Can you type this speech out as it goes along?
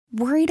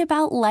Worried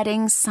about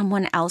letting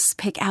someone else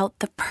pick out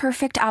the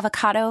perfect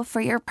avocado for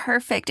your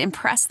perfect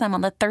impress them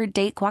on the third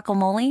date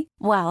guacamole?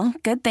 Well,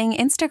 good thing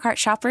Instacart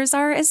shoppers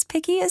are as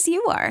picky as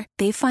you are.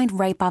 They find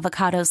ripe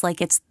avocados like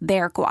it's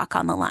their guac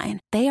on the line.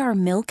 They are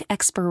milk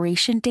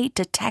expiration date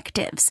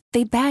detectives.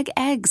 They bag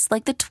eggs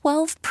like the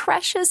 12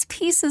 precious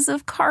pieces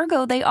of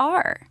cargo they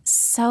are.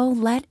 So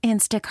let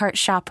Instacart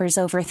shoppers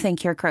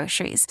overthink your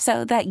groceries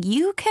so that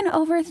you can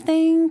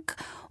overthink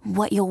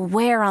what you'll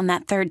wear on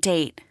that third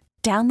date.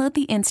 Download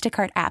the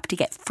Instacart app to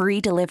get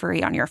free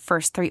delivery on your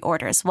first 3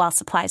 orders while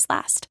supplies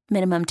last.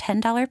 Minimum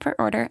 $10 per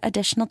order.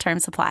 Additional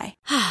terms apply.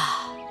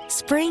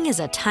 Spring is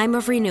a time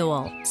of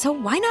renewal, so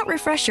why not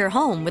refresh your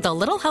home with a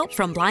little help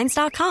from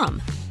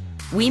Blinds.com?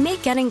 We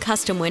make getting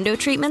custom window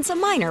treatments a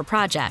minor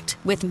project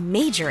with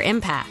major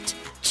impact.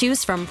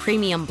 Choose from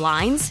premium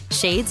blinds,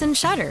 shades, and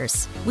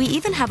shutters. We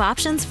even have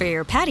options for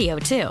your patio,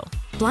 too.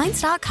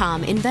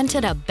 Blinds.com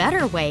invented a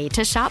better way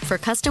to shop for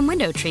custom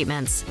window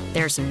treatments.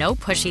 There's no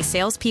pushy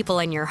salespeople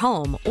in your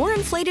home or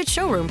inflated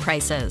showroom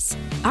prices.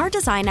 Our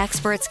design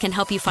experts can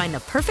help you find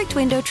the perfect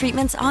window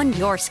treatments on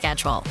your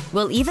schedule.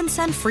 We'll even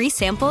send free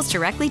samples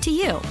directly to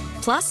you.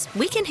 Plus,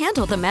 we can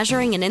handle the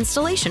measuring and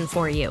installation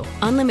for you.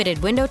 Unlimited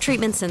window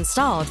treatments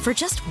installed for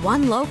just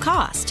one low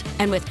cost.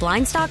 And with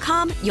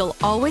Blinds.com, you'll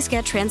always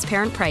get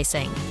transparent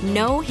pricing.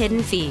 No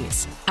hidden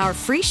fees. Our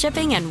free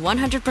shipping and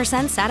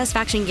 100%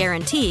 satisfaction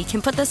guarantee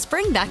can put the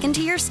spring back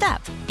into your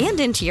step and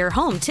into your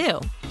home,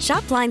 too.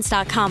 Shop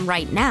Blinds.com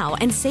right now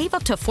and save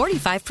up to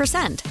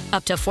 45%.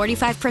 Up to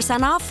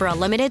 45% off for a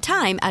limited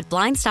time at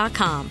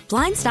Blinds.com.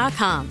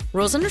 Blinds.com.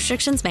 Rules and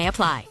restrictions may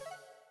apply.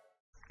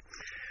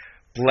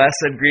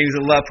 Blessed greetings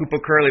and love, Poopa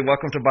Curly.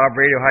 Welcome to Bob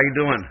Radio. How you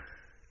doing?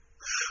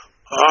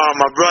 Oh,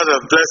 my brother,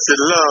 blessed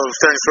love.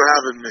 Thanks for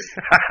having me.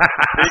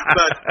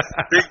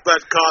 Big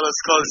Bad Carlos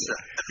Culture.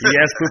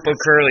 Yes, Poopa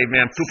Curly,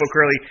 man. Poopa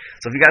Curly.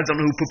 So if you guys don't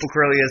know who Poopa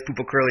Curly is,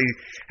 Poopa Curly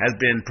has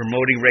been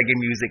promoting reggae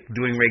music,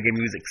 doing reggae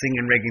music,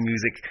 singing reggae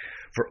music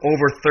for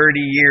over 30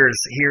 years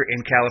here in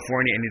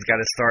California, and he's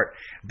got to start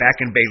back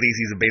in Belize.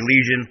 He's a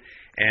Belizean,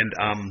 and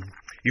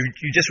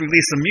you just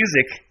released some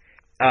music.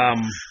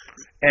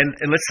 And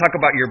let's talk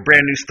about your brand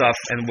new stuff,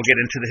 and we'll get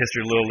into the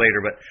history a little later.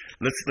 But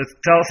let's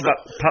tell us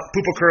about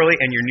Poopa Curly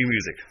and your new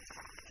music.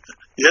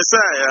 Yes,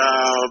 I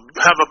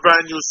have a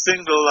brand new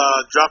single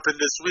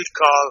dropping this week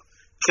called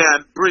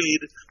 "Can't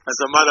Breathe." As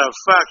a matter of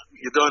fact,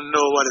 you don't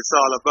know what it's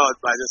all about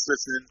by just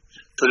listening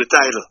to the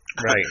title.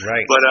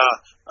 Right. But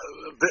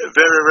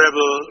very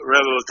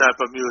rebel type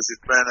of music,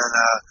 man.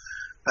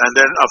 And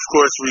then of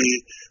course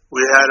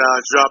we had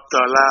dropped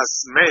last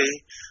May.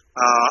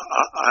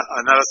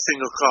 Another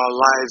single called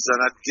 "Lives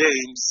Are Not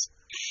Games,"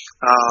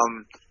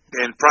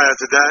 and prior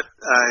to that,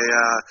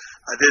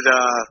 I did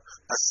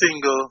a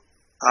single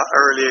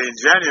earlier in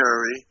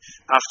January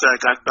after I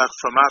got back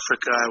from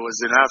Africa. I was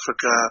in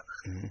Africa,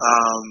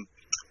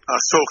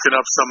 soaking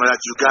up some of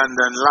that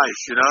Ugandan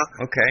life, you know.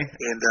 Okay.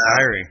 And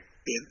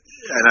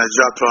and I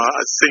dropped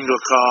a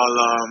single called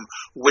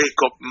 "Wake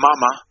Up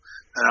Mama,"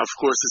 and of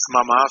course it's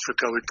Mama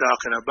Africa we're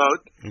talking about.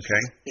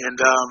 Okay.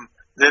 And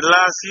then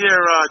last year,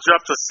 I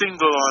dropped a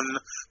single on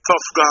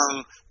Tough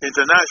Gang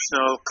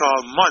International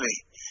called "Money."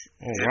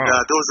 Oh, and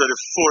wow. those are the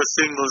 4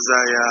 singles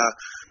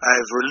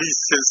I've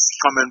released since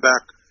coming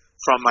back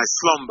from my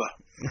slumber.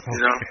 You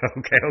know?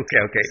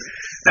 Okay.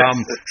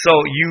 So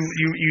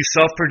you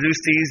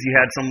self-produced these? You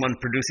had someone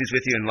produce these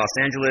with you in Los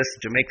Angeles,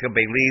 Jamaica,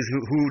 Belize?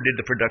 Who did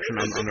the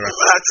production on the record?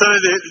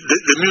 Actually,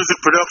 the music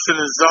production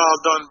is all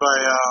done by,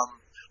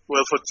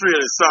 for 3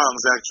 of the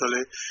songs,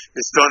 actually,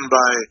 it's done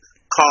by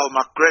Carl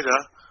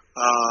McGregor,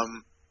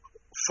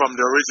 from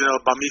the original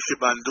Bamiki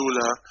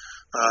Bandula,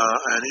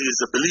 and he's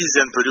a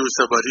Belizean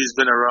producer, but he's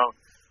been around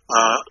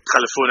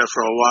California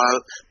for a while.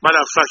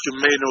 Matter of fact,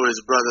 you may know his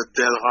brother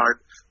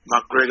Delhart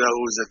McGregor,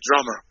 who's a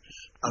drummer,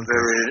 a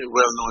very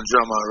well-known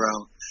drummer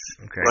around.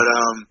 Okay.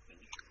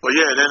 But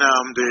yeah, then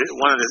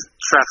one of the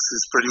tracks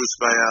is produced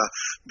by a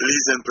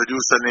Belizean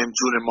producer named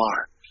Junior Marr.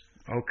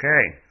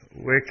 Okay.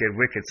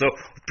 Wicked. So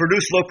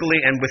produced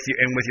locally and with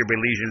your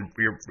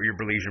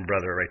Belizean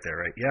brother right there,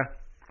 right? Yeah.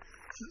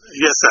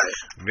 Yes,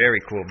 I. Very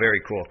cool.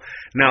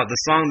 Now, the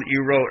song that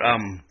you wrote,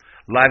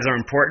 "Lives Are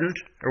Important,"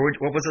 or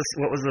what was this?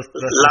 What was the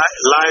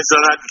Lives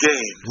Are Not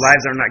Games.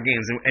 Lives Are Not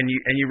Games, and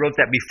you wrote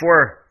that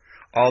before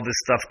all this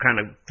stuff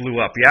kind of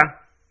blew up, yeah?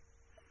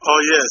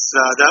 Oh yes,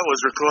 that was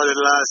recorded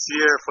last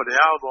year for the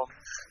album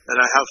that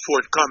I have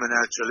forthcoming.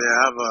 Actually, I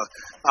have an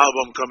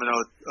album coming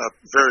out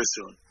very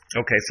soon.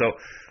 Okay, so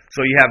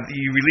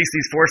you released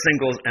these 4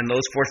 singles, and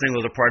those 4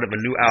 singles are part of a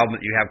new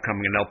album that you have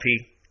coming, an LP.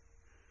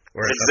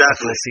 Or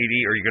exactly. a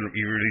CD, or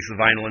you release the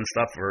vinyl and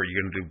stuff, or are you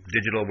going to do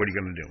digital? What are you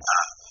going to do?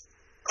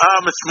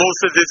 It's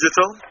mostly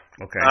digital.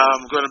 Okay.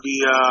 I'm going to be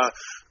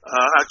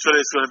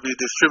actually it's going to be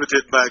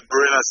distributed by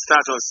Gorilla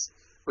Status,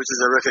 which is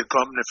a record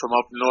company from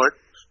up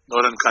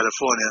Northern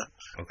California.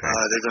 Okay.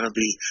 They're going to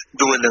be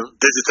doing the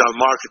digital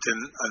marketing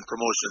and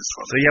promotions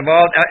for me. So you have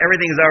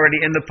everything's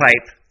already in the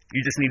pipe. You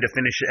just need to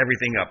finish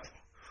everything up.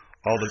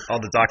 All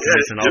the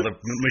documents and all the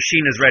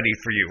machine is ready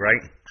for you,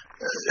 right?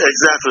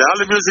 Exactly. All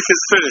the music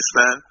is finished,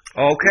 man.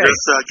 Okay.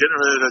 Just getting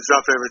ready to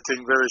drop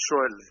everything very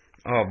shortly.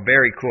 Oh,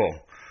 very cool.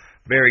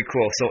 Very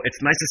cool. So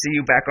it's nice to see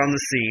you back on the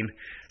scene.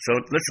 So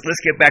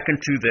let's get back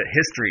into the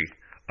history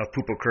of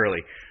Poopo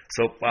Curly.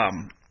 So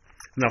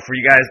now for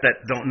you guys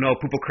that don't know,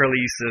 Poopo Curly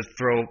used to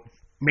throw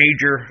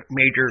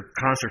major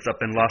concerts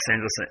up in Los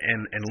Angeles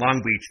and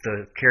Long Beach,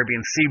 the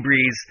Caribbean Sea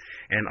Breeze,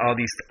 and all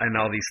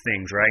these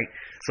things, right?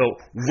 So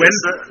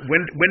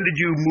when did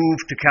you move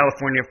to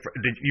California?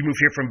 Did you move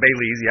here from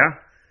Belize? Yeah.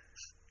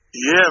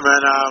 Yeah,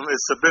 man.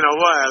 It's been a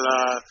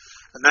while.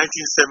 1978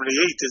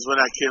 is when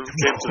I came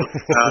to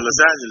Los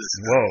Angeles.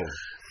 Whoa.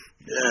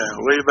 Yeah,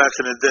 way back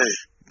in the day.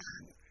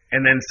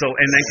 And then so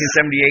in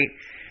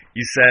 1978,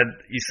 you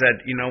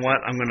said, you know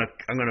what? I'm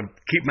gonna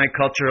keep my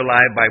culture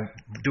alive by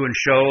doing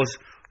shows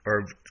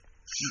or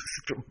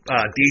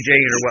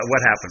DJing, or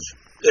what happened?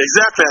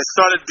 Exactly. I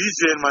started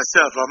DJing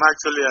myself. I'm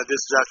actually a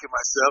disc jockey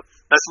myself.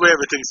 That's where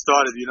everything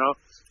started, you know.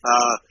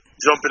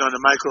 Jumping on the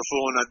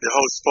microphone at the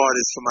house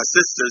parties for my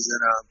sisters,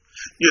 and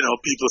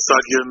people start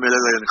giving me a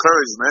little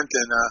encouragement,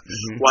 and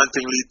one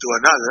thing lead to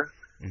another,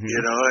 you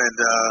know, and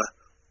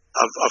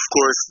of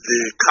course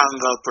the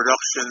Kangal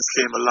Productions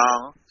came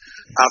along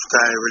after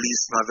I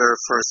released my very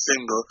first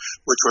single,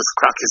 which was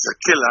Crack is a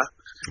Killer.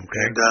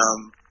 Okay. And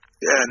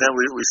and then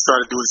we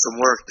started doing some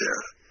work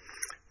there.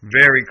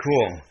 Very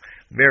cool.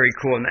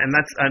 And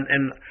that's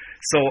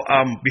so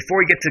before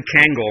we get to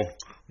Kangal,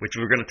 which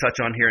we're going to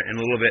touch on here in a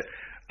little bit,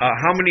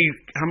 how many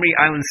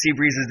Island Sea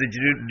Breezes did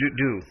you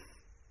do?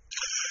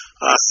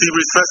 Sea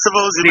Breeze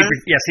festivals, you mean?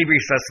 Yeah, Sea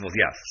Breeze festivals,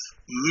 yes.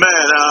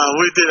 Man,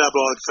 we did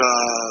about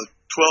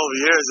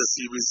 12 years of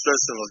Sea Breeze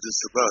Festival,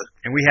 just about.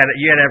 And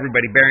you had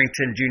everybody,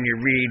 Barrington, Junior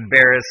Reed,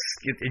 Barris,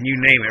 and you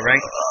name it,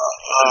 right?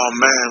 Oh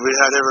man, we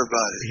had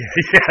everybody.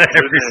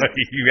 Yeah,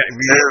 everybody.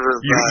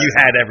 You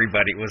had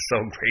everybody. It was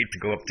so great to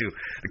go up to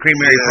the Queen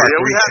Mary Park.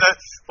 Yeah, we had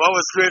what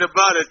was great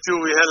about it too,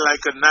 we had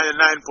like a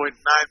 99.9%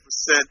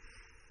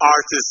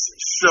 artist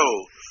show,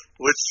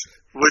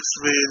 which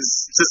means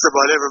just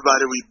about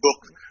everybody we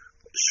booked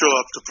show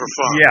up to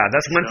perform. Yeah,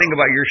 that's one thing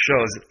about your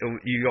shows.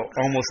 You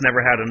almost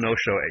never had a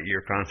no-show at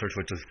your concerts,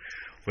 which was,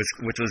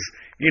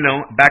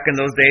 back in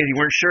those days, you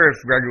weren't sure if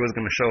Gregory was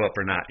going to show up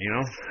or not, you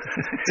know?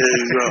 There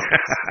you go.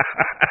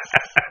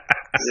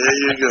 There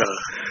you go.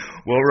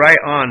 Well, right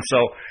on.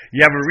 So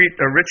you have a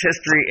rich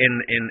history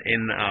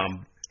in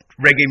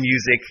reggae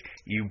music.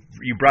 You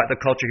brought the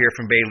culture here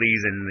from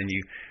Belize, and then you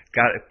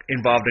got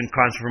involved in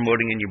concert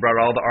promoting, and you brought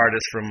all the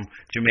artists from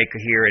Jamaica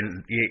here,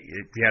 and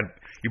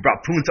you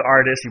brought Punta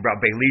artists, you brought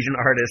Belizean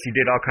artists, you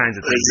did all kinds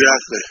of things.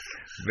 Exactly.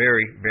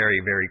 Very,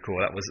 very, very cool.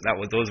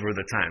 Those were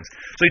the times.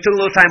 So you took a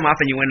little time off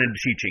and you went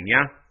into teaching,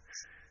 yeah?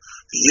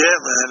 Yeah,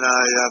 man.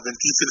 I've been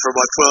teaching for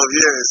about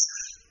 12 years,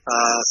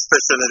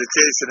 special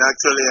education.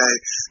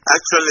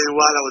 Actually,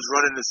 while I was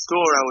running the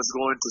store, I was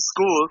going to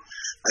school.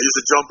 I used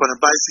to jump on a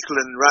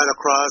bicycle and ride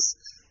across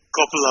a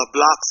couple of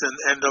blocks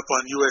and end up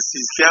on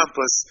USC's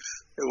campus,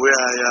 where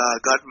I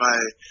got my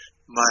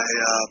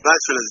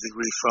bachelor's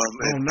degree from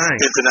in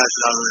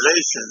international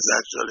relations,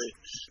 actually.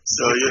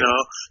 So,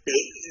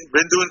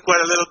 been doing quite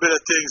a little bit of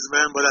things,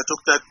 man, but I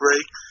took that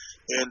break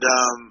and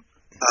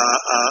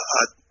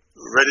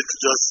ready to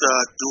just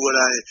do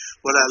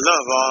what I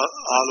love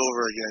all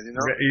over again, you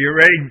know?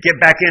 You're ready to get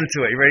back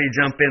into it. You're ready to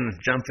jump in.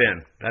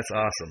 That's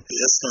awesome.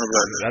 Yes, my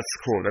brother.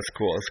 That's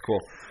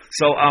cool.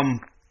 So,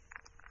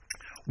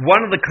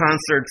 one of the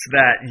concerts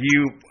that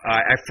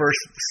I first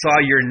saw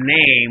your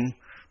name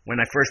when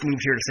I first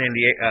moved here to San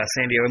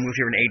Diego, I moved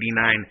here in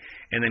 '89,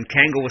 and then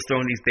Kangal was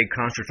throwing these big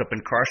concerts up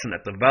in Carson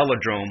at the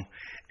Velodrome,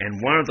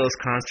 and one of those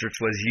concerts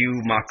was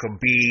you,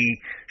 Maccabee,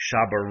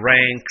 Shabba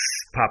Ranks,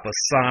 Papa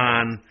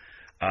San,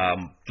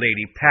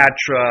 Lady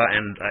Patra,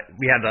 and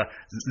we had a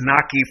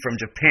Naki from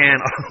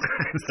Japan, all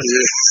kinds of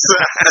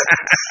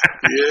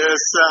Yes,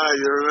 sir,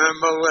 you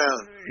remember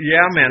well.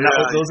 Yeah, man,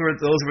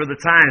 those were the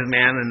times,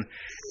 man, and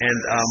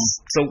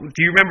so do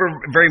you remember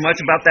very much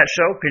about that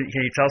show? Can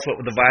you tell us what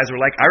the vibes were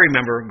like? I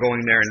remember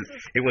going there, and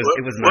it was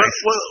nice.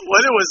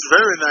 Well, it was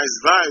very nice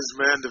vibes,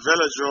 man. The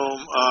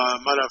Velodrome,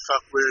 matter of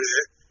fact,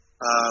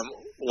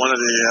 one of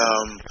the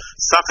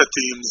soccer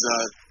teams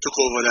took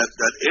over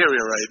that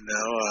area right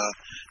now.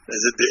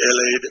 Is it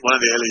one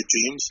of the LA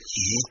teams?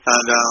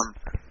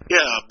 Mm-hmm.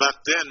 And back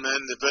then,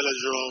 man, the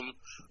Velodrome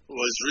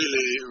was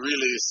really,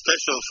 really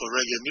special for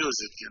reggae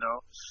music. He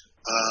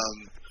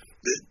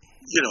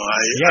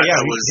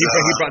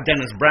brought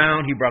Dennis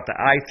Brown. He brought the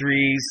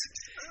I3s.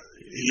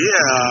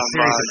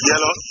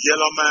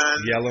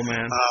 Yellow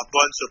Man. A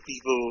bunch of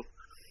people.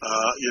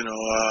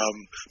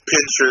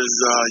 Pinchers,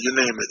 you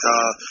name it.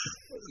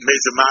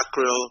 Major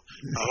Mackerel,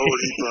 a whole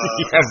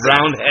heap.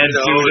 Roundhead.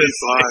 It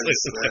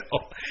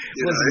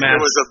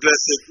was a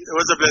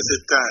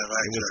blessed time.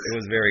 Actually. It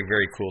was very,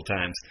 very cool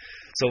times.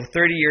 So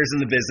 30 years in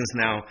the business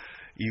now.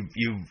 You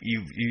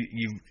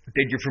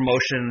did your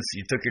promotions.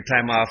 You took your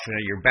time off.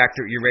 You're back.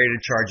 You're ready to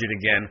charge it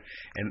again,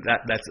 and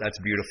that's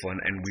beautiful.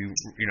 And we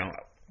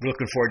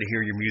looking forward to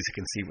hear your music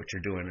and see what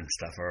you're doing and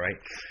stuff. All right.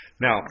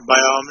 Now, by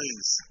all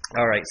means.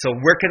 All right. So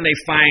where can they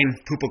find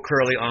Pupa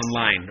Curly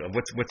online?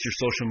 What's your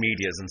social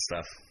medias and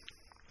stuff?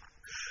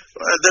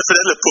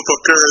 Definitely Pupa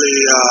Curly.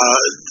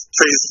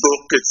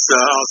 Facebook. It's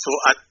also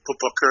at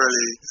Pupa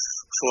Curly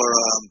for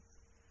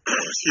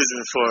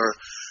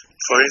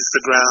for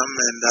Instagram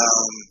and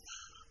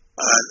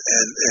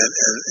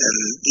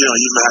you know,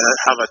 you might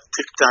have a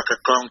TikTok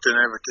account and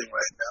everything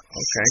right now.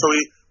 Okay. So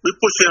we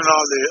push in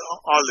all the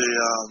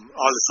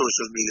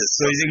social media.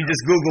 So you can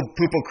just Google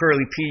Pupa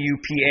Curly,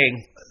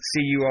 PupaCurly,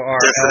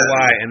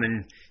 and then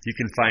you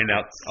can find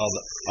out all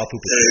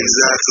Pupa Curly.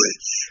 Exactly.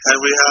 And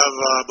we have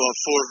about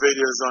 4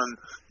 videos on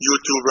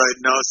YouTube right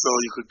now, so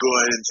you could go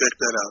ahead and check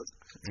that out.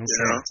 Okay.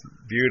 You know?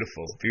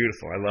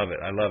 Beautiful.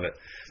 I love it.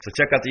 So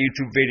check out the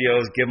YouTube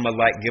videos, give them a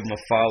like, give them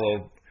a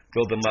follow,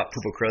 build them up.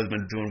 Pupa Curly's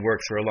been doing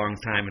works for a long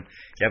time, and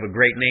you have a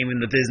great name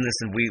in the business,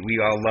 and we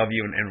all love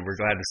you, and we're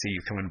glad to see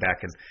you coming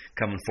back and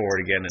coming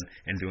forward again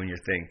and doing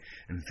your thing.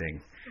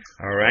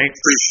 All right?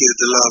 Appreciate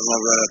the love, my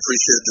brother.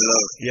 Appreciate the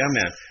love. Yeah,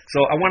 man.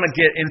 So I want to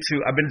get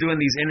into, I've been doing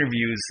these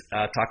interviews,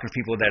 talking to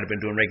people that have been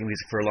doing reggae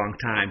music for a long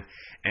time,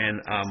 and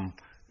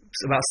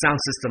about sound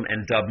system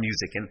and dub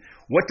music. And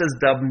what does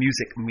dub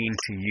music mean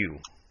to you?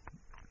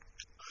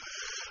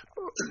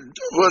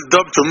 Well,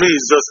 dub to me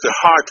is just the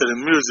heart of the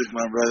music,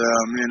 my brother.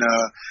 I mean,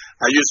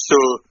 I used to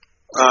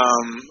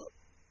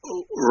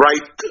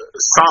write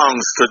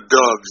songs to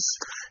dubs,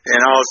 and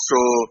also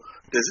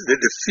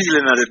the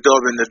feeling of the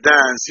dub in the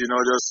dance, you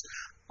know,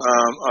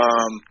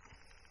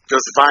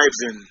 just vibes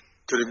in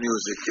to the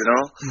music, you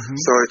know. Mm-hmm.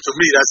 So to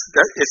me,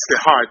 it's the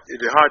heart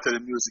of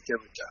the music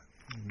every time.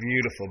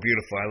 Beautiful.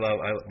 I love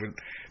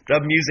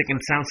dub music and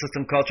sound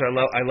system culture.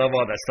 I love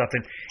all that stuff.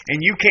 And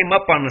you came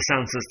up on the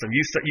sound system.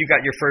 You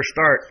got your first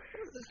start.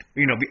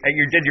 You know,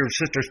 you did your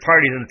sister's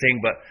parties and thing,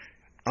 but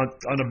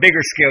on a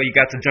bigger scale, you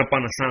got to jump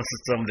on a sound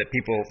system that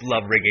people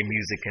love reggae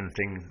music and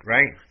thing,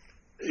 right?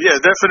 Yeah,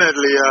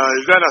 definitely.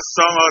 You got a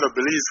song out of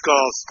Belize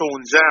called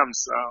Stone Jams,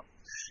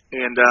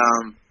 and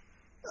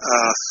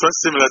so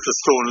similar to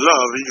Stone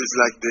Love. He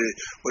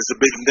was a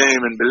big name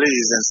in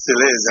Belize and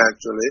still is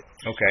actually.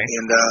 Okay.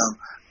 And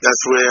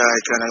that's where I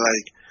kind of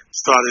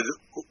started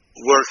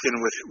working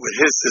with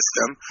his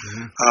system.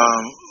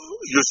 Mm-hmm.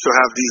 Used to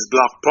have these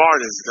block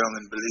parties down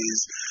in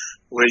Belize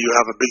where you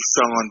have a big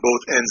song on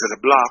both ends of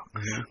the block,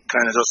 mm-hmm.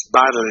 kind of just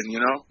battling,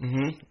 you know.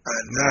 Mm-hmm.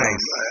 And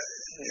nice.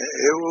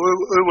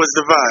 It was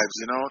the vibes,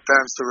 you know.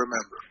 Times to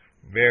remember.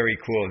 Very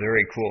cool.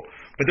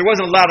 But there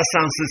wasn't a lot of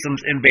sound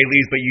systems in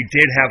Belize, but you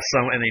did have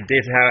some, and they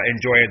did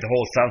enjoy the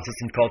whole sound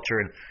system culture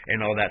and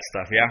all that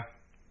stuff, yeah?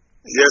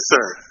 Yes,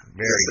 sir.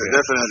 Very good.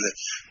 Definitely.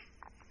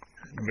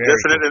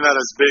 Definitely not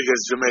as big as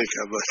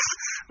Jamaica, but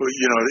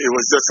you know, it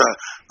was just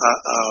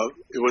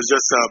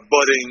a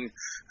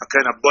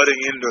kind of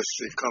budding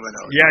industry coming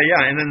out.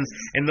 Yeah. And then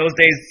in those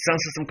days,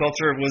 sound system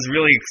culture was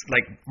really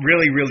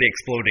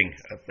exploding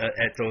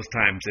at those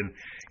times, and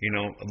you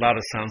know, a lot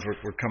of sounds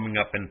were coming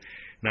up, and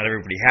not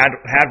everybody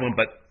had one,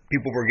 but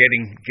people were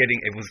getting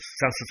it was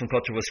sound system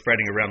culture was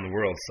spreading around the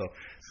world. So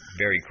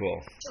very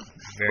cool,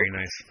 very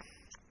nice.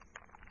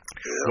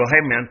 Yeah. Well,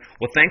 hey man,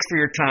 thanks for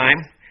your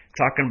time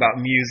talking about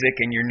music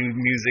and your new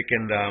music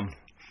and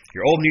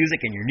your old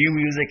music and your new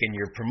music and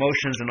your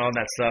promotions and all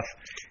that stuff.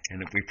 And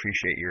we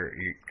appreciate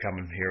you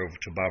coming here over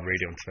to Bob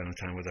Radio and spending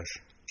time with us.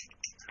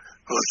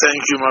 Well,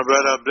 thank you, my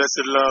brother.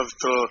 Blessed love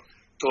to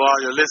all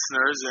your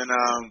listeners, and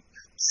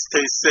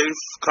stay safe,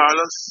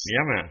 Carlos.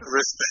 Yeah, man.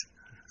 Respect.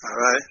 All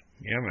right.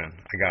 Yeah, man.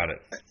 I got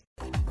it.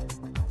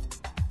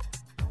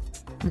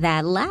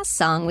 That last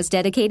song was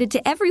dedicated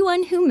to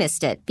everyone who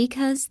missed it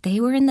because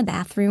they were in the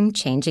bathroom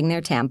changing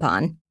their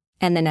tampon.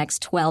 And the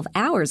next 12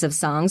 hours of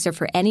songs are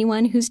for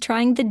anyone who's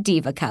trying the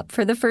Diva Cup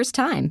for the first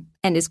time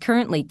and is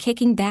currently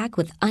kicking back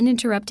with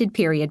uninterrupted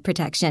period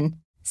protection.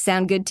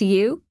 Sound good to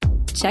you?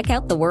 Check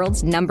out the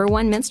world's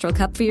 #1 menstrual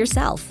cup for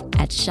yourself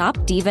at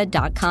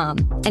shopdiva.com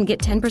and get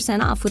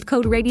 10% off with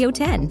code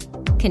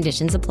RADIO10.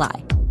 Conditions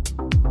apply.